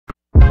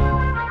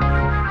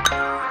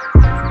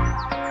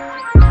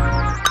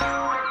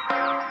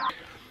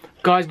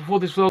Guys, before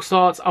this vlog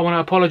starts, I want to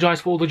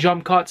apologise for all the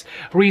jump cuts.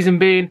 Reason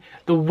being,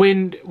 the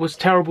wind was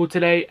terrible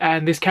today,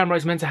 and this camera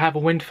is meant to have a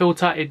wind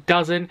filter. It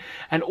doesn't,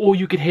 and all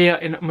you could hear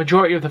in a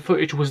majority of the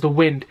footage was the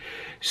wind.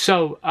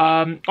 So,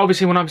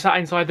 obviously when I'm sat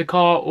inside the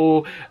car,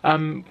 or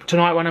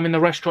tonight when I'm in the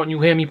restaurant,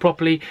 you'll hear me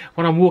properly.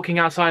 When I'm walking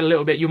outside a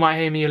little bit, you might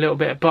hear me a little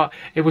bit, but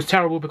it was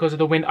terrible because of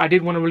the wind. I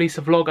did want to release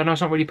a vlog. I know it's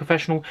not really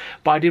professional,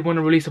 but I did want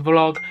to release a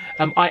vlog.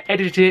 I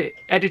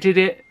edited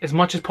it as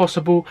much as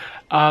possible,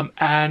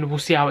 and we'll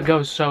see how it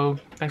goes. So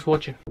thanks for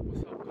watching.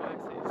 What's up, guys?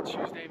 It's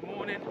Tuesday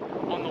morning,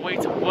 on the way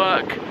to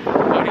work.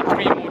 Only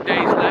 3 more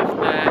days left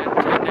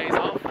and 10 days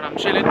off, and I'm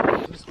chilling.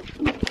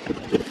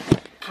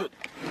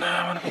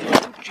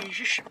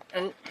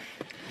 I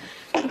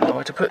don't know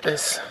where to put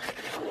this.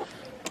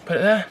 Put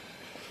it there.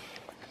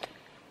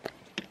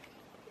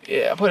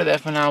 Yeah, I'll put it there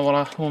for now while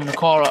I warm the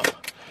car up.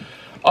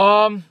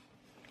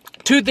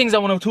 2 things I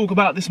want to talk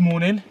about this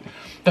morning.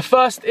 The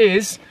first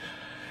is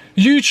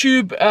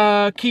YouTube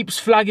keeps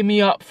flagging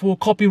me up for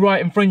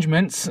copyright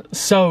infringements.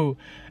 So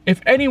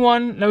if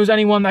anyone knows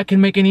anyone that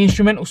can make any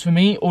instrumentals for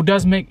me, or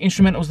does make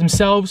instrumentals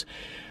themselves,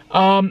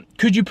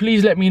 could you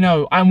please let me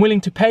know? I'm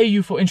willing to pay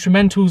you for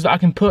instrumentals that I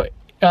can put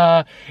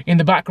in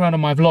the background of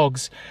my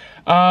vlogs.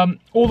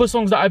 All the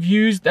songs that I've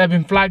used have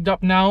been flagged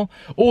up now.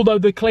 Although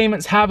the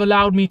claimants have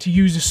allowed me to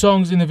use the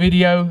songs in the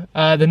video,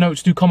 the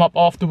notes do come up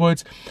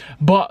afterwards,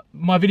 but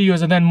my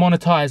videos are then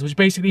monetized, which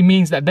basically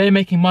means that they're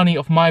making money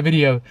off my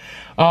video.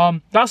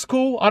 That's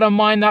cool. I don't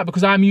mind that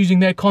because I'm using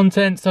their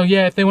content. So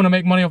yeah, if they want to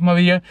make money off my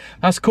video,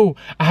 that's cool.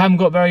 I haven't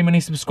got very many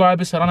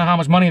subscribers, so I don't know how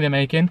much money they're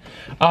making.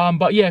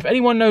 But yeah, if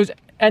anyone knows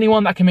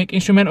anyone that can make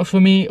instrumentals for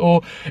me,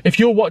 or if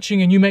you're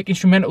watching and you make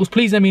instrumentals,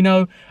 please let me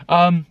know.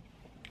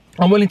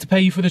 I'm willing to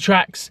pay you for the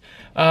tracks.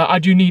 I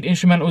do need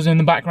instrumentals in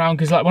the background,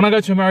 because like when I go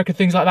to America,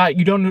 things like that,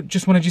 you don't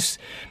just want to just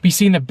be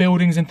seeing the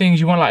buildings and things.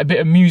 You want like a bit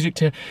of music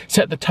to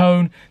set the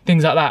tone,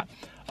 things like that.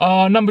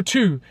 Number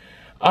 2,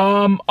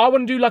 I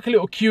want to do like a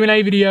little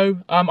Q&A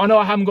video. I know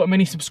I haven't got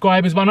many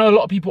subscribers, but I know a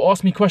lot of people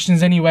ask me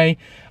questions anyway,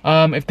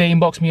 if they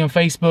inbox me on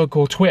Facebook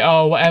or Twitter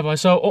or whatever.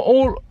 So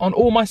on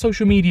all my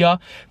social media,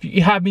 if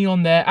you have me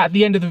on there, at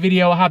the end of the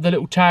video I have the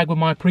little tag with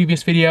my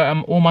previous video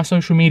and all my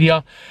social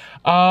media.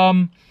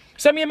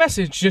 Send me a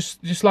message,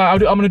 just like I'm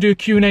gonna do a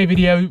Q&A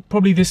video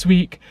probably this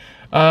week.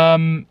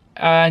 And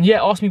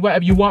yeah, ask me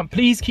whatever you want.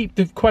 Please keep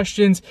the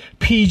questions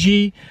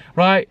PG,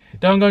 right?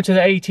 Don't go to the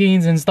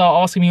 18s and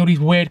start asking me all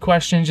these weird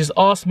questions. Just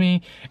ask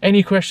me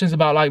any questions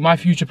about like my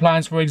future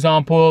plans, for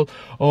example,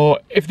 or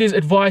if there's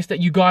advice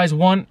that you guys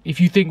want. If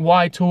you think what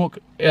I talk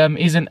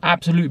isn't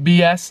absolute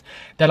BS,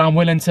 then I'm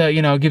willing to,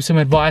 you know, give some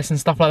advice and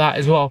stuff like that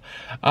as well.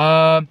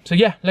 So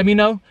yeah, let me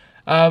know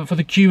for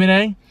the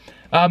Q&A.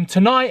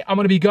 Tonight I'm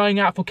going to be going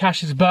out for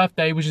Cash's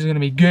birthday, which is going to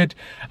be good.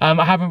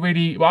 I haven't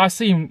really, well, I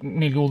see him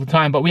nearly all the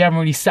time, but we haven't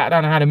really sat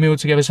down and had a meal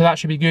together, so that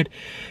should be good.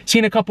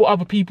 Seen a couple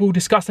other people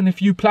discussing a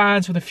few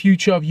plans for the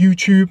future of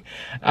YouTube,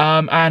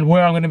 and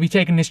where I'm going to be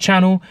taking this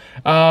channel.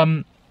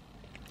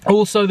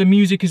 Also the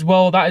music as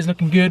well, that is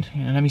looking good.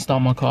 Yeah, let me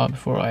start my car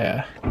before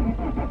I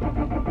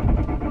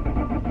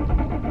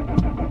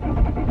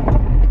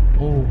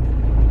oh,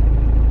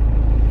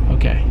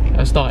 okay,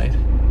 I started.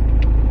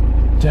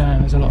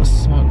 Damn, there's a lot of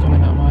smoke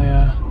coming out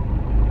my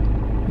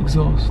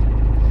exhaust.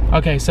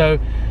 Okay, so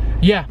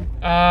yeah,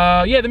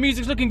 yeah, the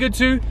music's looking good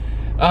too.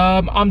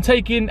 I'm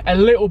taking a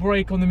little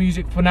break on the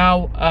music for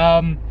now.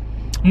 I'm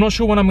not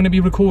sure when I'm going to be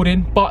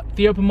recording, but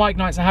the open mic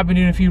nights, I have been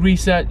doing a few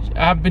research.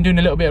 I have been doing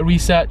a little bit of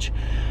research,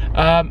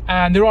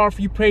 and there are a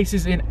few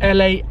places in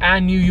LA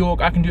and New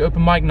York I can do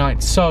open mic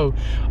nights, so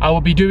I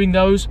will be doing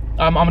those.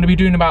 I'm going to be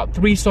doing about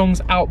 3 songs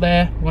out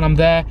there when I'm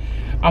there.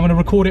 I'm going to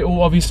record it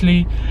all,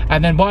 obviously,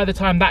 and then by the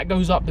time that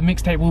goes up, the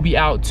mixtape will be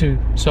out too,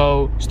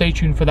 so stay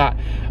tuned for that.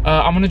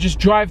 I'm going to just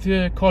drive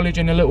to college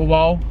in a little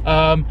while.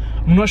 I'm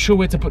not sure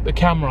where to put the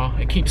camera.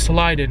 It keeps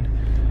sliding.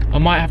 I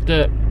might have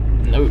to,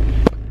 no,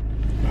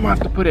 I might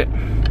have to put it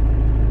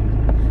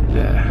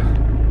there.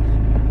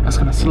 That's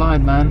gonna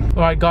slide, man.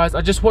 All right, guys,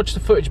 I just watched the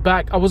footage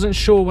back. I wasn't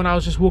sure when I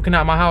was just walking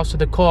out of my house to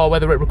the car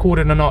whether it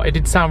recorded or not. It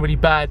did sound really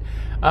bad,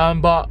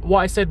 but what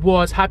I said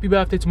was happy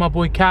birthday to my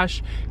boy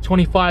Cash,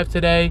 25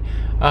 today.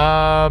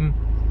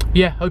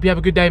 Yeah, hope you have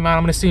a good day, man.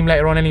 I'm gonna see him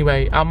later on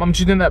anyway. I'm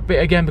just doing that bit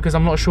again because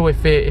I'm not sure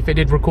if it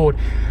did record.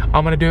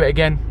 I'm gonna do it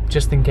again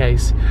just in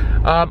case.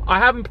 I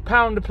haven't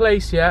found a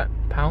place yet.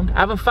 I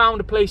haven't found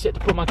a place yet to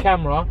put my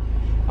camera.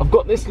 I've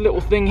got this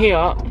little thing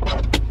here.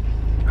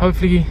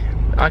 Hopefully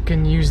I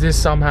can use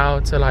this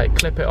somehow to like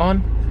clip it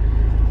on,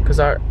 because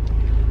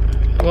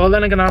well,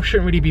 then again, I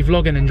shouldn't really be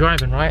vlogging and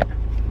driving, right?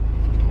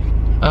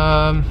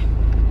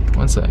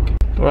 One sec.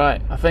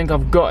 Right, I think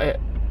I've got it.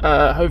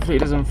 Hopefully it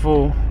doesn't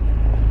fall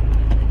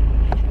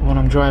when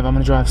I'm driving. I'm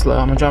gonna drive slow.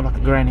 I'm gonna drive like a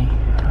granny,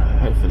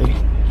 hopefully.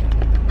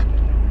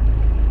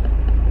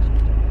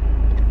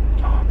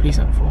 Oh, please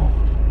don't fall.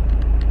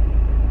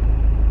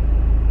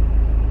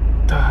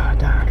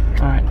 Damn.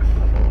 All right.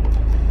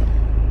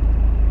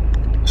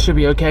 Should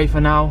be okay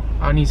for now.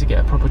 I need to get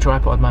a proper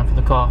tripod, man, for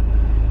the car.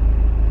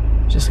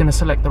 Just gonna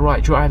select the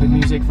right driving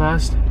music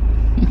first.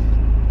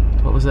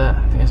 What was that?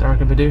 I think it's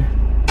Erica Badu.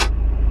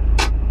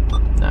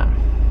 No.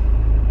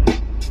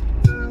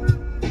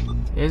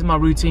 Here's my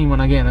routine when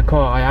I get in the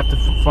car. I have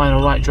to find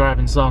the right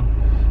driving song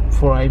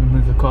before I even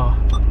move the car.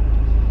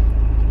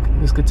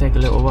 This could take a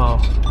little while.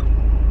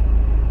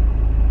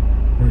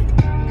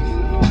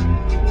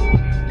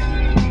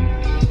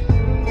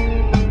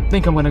 I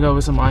think I'm gonna go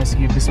with some Ice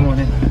Cube this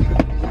morning.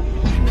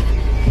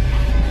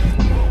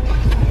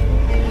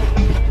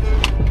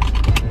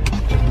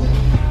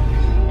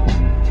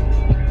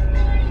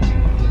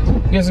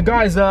 Yeah, so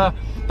guys,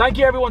 thank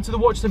you everyone to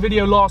watch the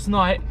video last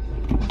night.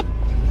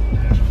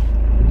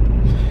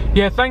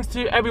 Yeah, thanks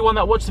to everyone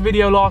that watched the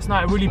video last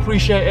night. I really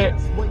appreciate it.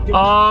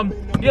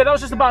 Yeah, that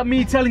was just about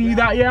me telling you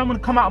that. Yeah, I'm gonna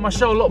come out of my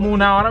show a lot more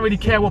now. I don't really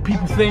care what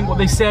people think, what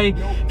they say.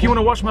 If you want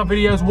to watch my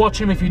videos, watch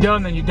them. If you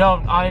don't, then you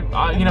don't.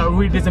 You know, it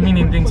really doesn't mean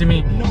anything to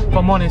me, if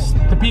I'm honest.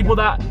 The people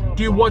that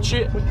do watch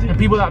it, and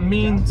people that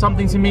mean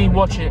something to me,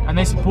 watch it, and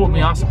they support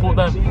me. I support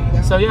them.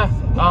 So yeah,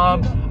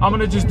 I'm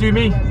gonna just do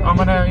me. I'm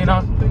gonna, you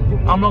know,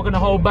 I'm not gonna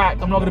hold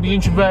back. I'm not gonna be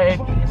introverted.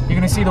 You're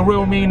gonna see the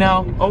real me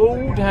now.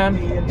 Oh damn.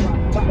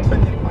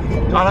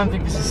 I don't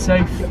think this is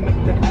safe.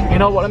 You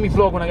know what, let me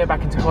vlog when I get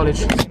back into college.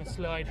 Just gonna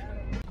slide.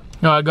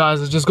 Alright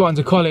guys, I just got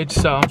into college,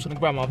 so I'm just gonna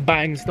grab my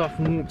bag and stuff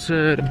and walk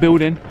to the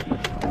building.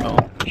 Oh,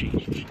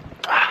 jeez.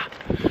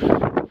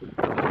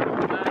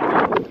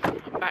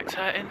 My back's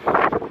hurting.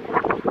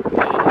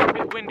 Yeah, it's a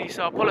bit windy,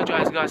 so I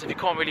apologise guys if you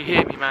can't really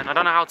hear me, man. I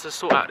don't know how to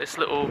sort out this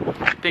little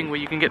thing where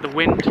you can get the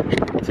wind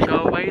to go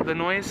away, the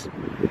noise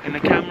in the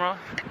camera.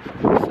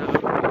 So,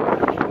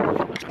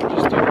 I'll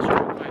just do this real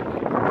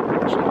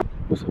quick.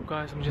 What's up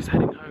guys, I'm just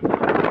heading home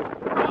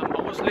now.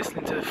 I was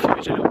listening to the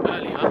footage a little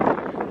earlier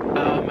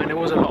and there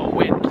was a lot of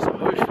wind, so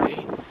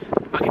hopefully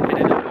I can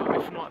edit it out.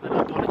 If not, then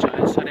I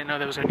apologise. I didn't know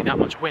there was going to be that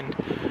much wind.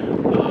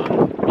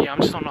 Yeah,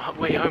 I'm just on the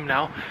way home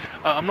now.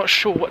 I'm not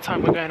sure what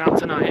time we're going out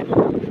tonight,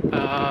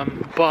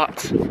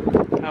 but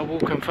I will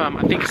confirm.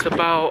 I think it's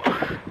about,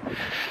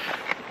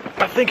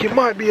 I think it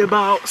might be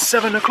about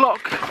 7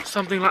 o'clock,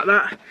 something like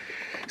that.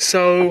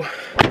 So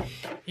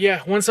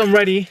yeah, once I'm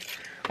ready,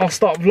 I'll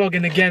start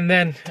vlogging again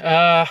then.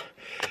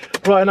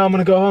 Right now I'm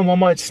gonna go home. I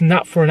might just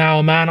nap for an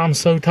hour, man. I'm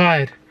so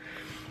tired.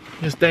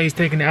 This day's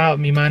taking it out of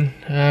me, man.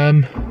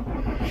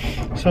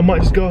 So I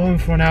might just go home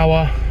for an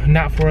hour,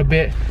 nap for a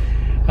bit.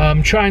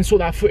 Try and sort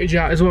that footage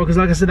out as well, because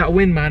like I said, that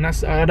wind, man,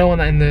 I don't want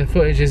that in the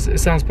footage. It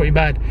sounds pretty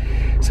bad.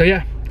 So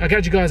yeah, I'll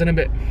catch you guys in a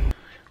bit.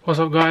 What's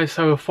up guys?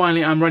 So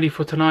finally I'm ready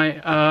for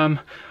tonight.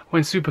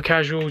 Went super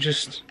casual,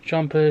 just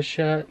jumper,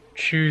 shirt,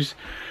 shoes.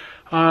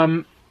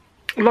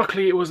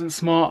 Luckily it wasn't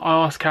smart.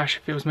 I asked Cash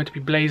if it was meant to be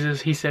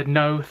blazers. He said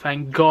no,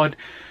 thank God.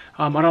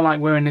 I don't like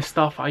wearing this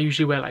stuff. I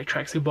usually wear like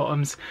tracksuit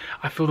bottoms.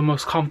 I feel the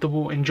most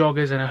comfortable in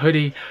joggers and a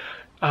hoodie.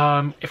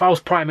 If I was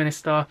Prime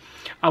Minister,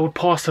 I would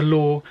pass a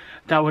law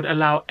that would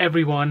allow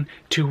everyone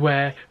to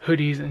wear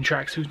hoodies and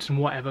tracksuits and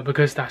whatever,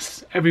 because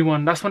that's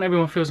when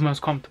everyone feels the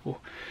most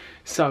comfortable.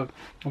 So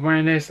I'm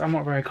wearing this. I'm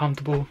not very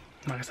comfortable.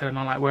 Like I said, I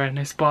don't like wearing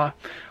this, but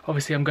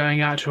obviously I'm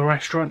going out to a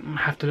restaurant and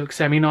have to look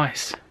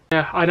semi-nice.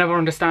 Yeah, I never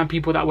understand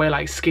people that wear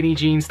like skinny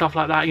jeans, stuff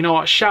like that. You know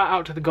what, shout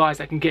out to the guys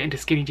that can get into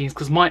skinny jeans,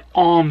 because my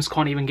arms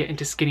can't even get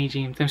into skinny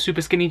jeans. Them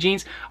super skinny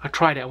jeans, I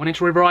tried it. I went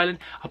into River Island,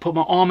 I put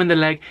my arm in the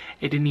leg,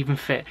 it didn't even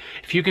fit.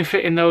 If you can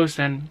fit in those,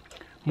 then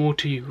more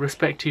to you,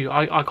 respect to you.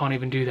 I can't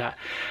even do that.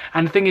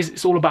 And the thing is,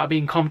 it's all about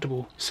being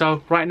comfortable.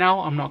 So right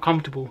now, I'm not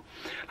comfortable.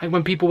 Like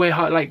when people wear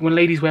when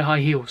ladies wear high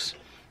heels.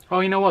 Oh,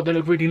 you know what, they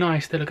look really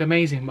nice, they look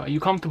amazing, but are you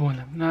comfortable in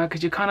them? No,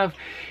 because you're kind of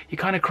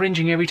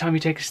cringing every time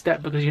you take a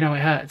step, because you know it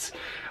hurts.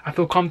 I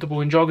feel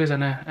comfortable in joggers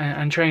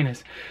and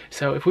trainers.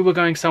 So if we were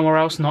going somewhere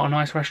else, not a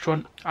nice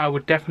restaurant, I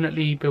would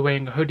definitely be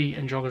wearing a hoodie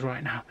and joggers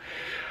right now.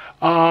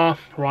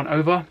 Run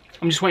over.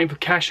 I'm just waiting for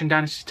Cash and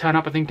Danish to turn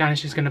up. I think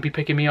Danish is going to be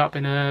picking me up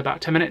in about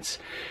 10 minutes.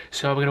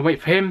 So we're going to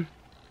wait for him,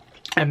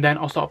 and then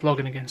I'll start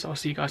vlogging again. So I'll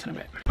see you guys in a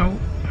bit. Oh,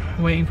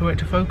 waiting for it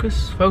to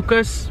focus.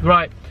 Focus.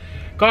 Right.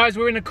 Guys,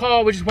 we're in the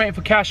car. We're just waiting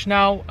for Cash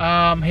now.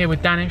 I'm here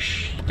with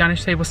Danish.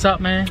 Danish, say what's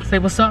up, man. Say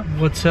what's up.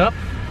 What's up?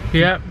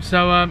 Yeah,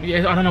 so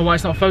yeah, I don't know why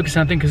it's not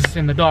focusing. I think because it's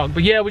in the dark.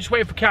 But yeah, we're just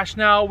waiting for Cash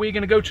now. We're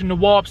going to go to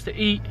Nawab's to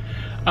eat.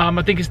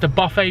 I think it's the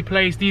buffet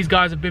place. These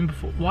guys have been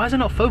before. Why is it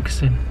not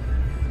focusing?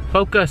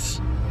 Focus.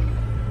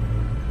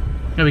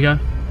 There we go.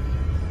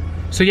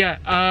 So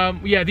yeah,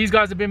 yeah, these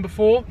guys have been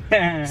before.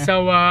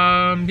 So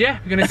yeah,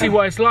 we're gonna see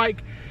what it's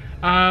like.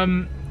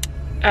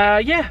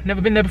 Yeah,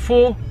 never been there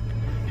before.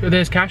 So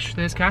there's Cash.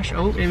 There's Cash.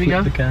 Oh, here we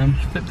go. Flip the cam.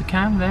 Flip the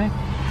cam there.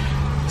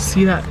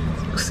 See that?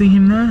 See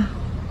him there?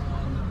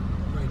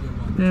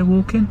 They're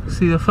walking.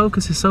 See, the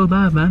focus is so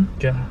bad, man.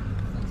 Yeah.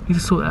 You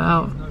just sort that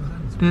out.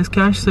 There's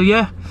Cash. So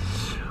yeah,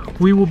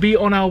 we will be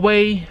on our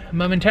way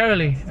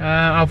momentarily.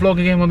 I'll vlog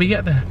again when we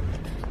get there.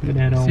 See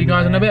you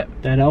guys in a bit.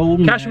 That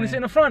old Cash, you want to sit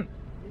in the front? Do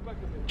you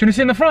want to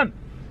sit in the front?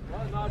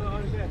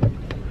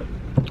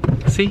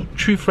 See,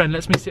 true friend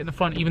lets me sit in the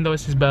front even though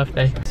it's his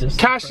birthday.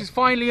 Cash is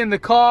finally in the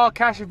car.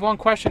 Cash has one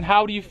question.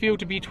 How do you feel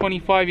to be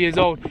 25 years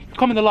old?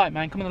 Come in the light,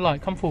 man. Come in the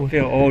light. Come forward.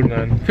 Feel old,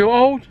 man. Feel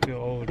old? Feel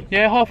old.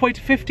 Yeah, halfway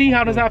to 50.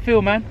 How does that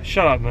feel, man?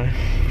 Shut up, man.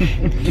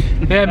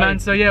 Yeah, man.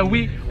 So yeah,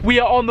 we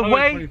are on the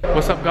way.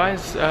 What's up,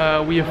 guys?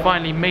 We have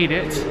finally made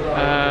it.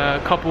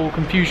 Couple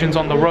confusions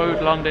on the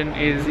road. London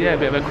is a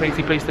bit of a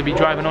crazy place to be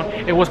driving on.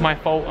 It was my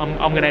fault.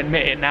 I'm gonna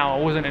admit it now.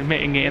 I wasn't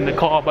admitting it in the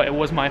car, but it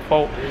was my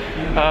fault.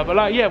 But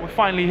like, yeah, we're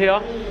finally here.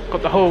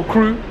 Got the whole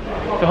crew.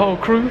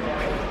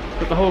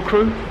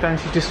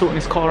 Dan's just sorting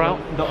his car out.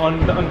 The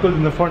uncles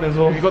in the front as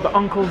well. You got the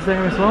uncles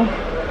there as well.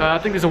 I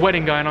think there's a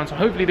wedding going on, so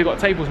hopefully they got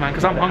tables, man.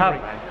 Because I'm hungry.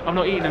 I've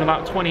not eaten in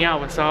about 20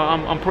 hours, so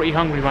I'm pretty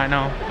hungry right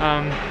now.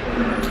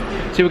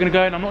 So we're gonna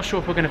go, and I'm not sure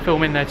if we're gonna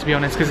film in there, to be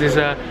honest, because there's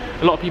a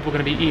lot of people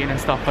gonna be eating and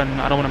stuff,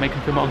 and I don't want to make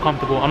them feel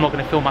uncomfortable. I'm not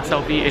gonna film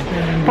myself eating.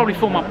 Probably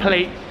film my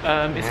plate.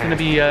 It's gonna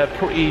be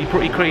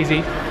pretty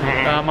crazy.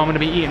 I'm gonna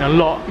be eating a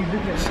lot,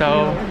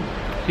 so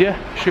yeah,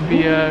 should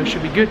be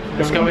good.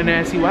 Let's go in there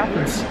and see what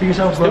happens.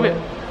 Let's do it.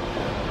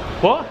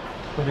 What?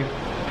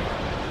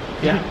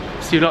 Yeah.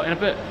 See you lot in a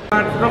bit.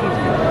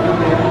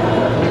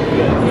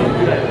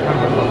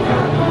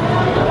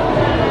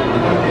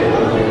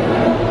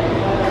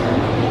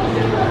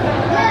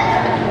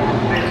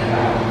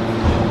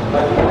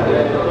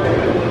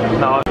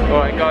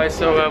 Alright guys,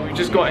 so we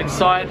just got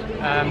inside.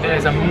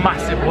 There's a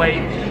massive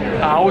wait.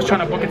 I was trying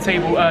to book a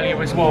table earlier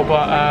as well,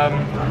 but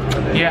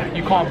yeah,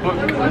 you can't book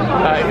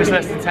if it's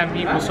less than 10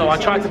 people. So I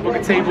tried to book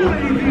a table,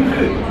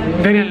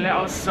 they didn't let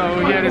us.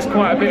 So yeah, there's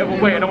quite a bit of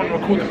a wait. I don't want to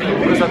record the people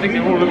because I think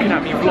they're all looking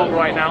at me vlog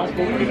right now. A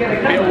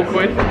bit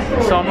awkward,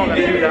 so I'm not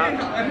going to do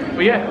that.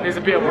 But yeah, there's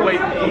a bit of a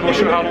wait. I'm not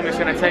sure how long it's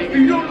going to take,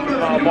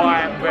 but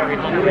I am very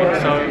hungry.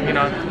 So you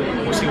know,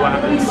 we'll see what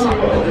happens.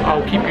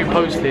 I'll keep you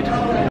posted.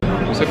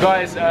 So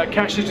guys,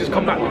 Cash has just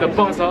come back with a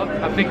buzzer.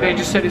 I think they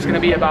just said it's going to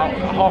be about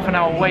a half an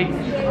hour wait.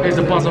 There's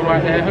a buzzer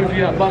right there.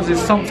 Hopefully that buzzer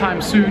is sometime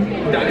soon.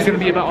 It's going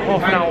to be about a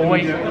half an hour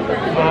wait.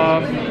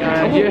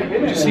 And yeah,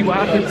 we'll just see what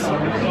happens.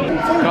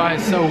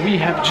 Guys, so we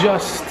have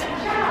just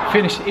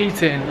finished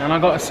eating, and I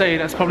gotta say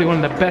that's probably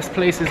one of the best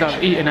places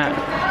I've eaten at.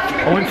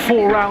 I went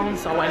 4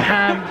 rounds. I went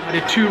ham. I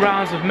did 2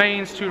 rounds of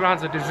mains, 2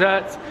 rounds of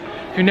desserts.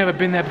 If you've never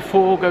been there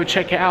before, go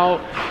check it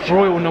out.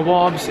 Royal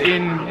Nawabs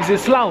in, is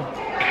it Slough?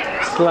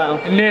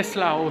 Slough. Near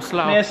Slough or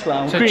Slough. Near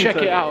Slough. So check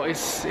it out.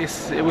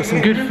 It was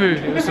some good food.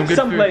 It was some good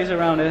food. place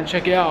around here.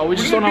 Check it out. We're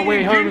just on our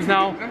way home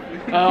now.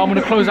 I'm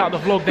gonna close out the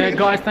vlog there,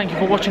 guys. Thank you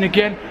for watching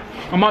again.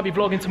 I might be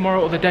vlogging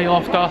tomorrow or the day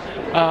after.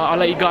 I'll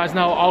let you guys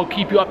know. I'll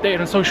keep you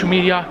updated on social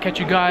media. Catch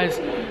you guys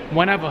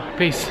whenever.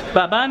 Peace.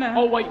 Bye bye now.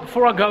 Oh wait,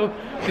 before I go,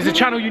 there's a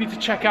channel you need to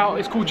check out.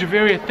 It's called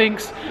Javeria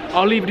Thinks.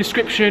 I'll leave a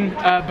description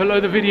below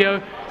the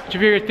video.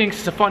 Javeria Thinks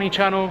is a funny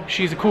channel.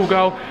 She's a cool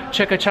girl.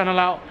 Check her channel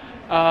out.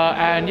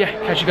 And yeah,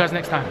 catch you guys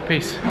next time.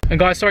 Peace. And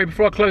guys, sorry,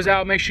 before I close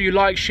out, make sure you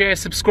like, share,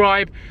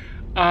 subscribe.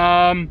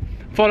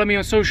 Follow me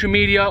on social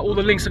media. All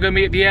the links are going to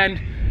be at the end.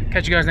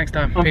 Catch you guys next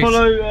time. Peace.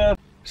 Follow.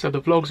 So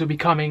the vlogs will be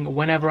coming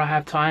whenever I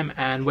have time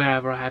and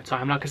wherever I have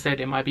time. Like I said,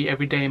 it might be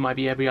every day, it might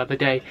be every other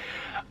day.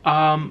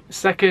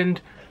 Second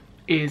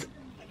is,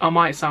 I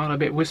might sound a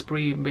bit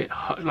whispery, a bit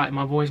like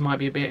my voice might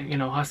be a bit, you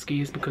know,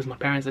 husky. It's because my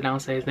parents are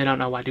downstairs. They don't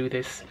know I do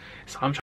this. So I'm trying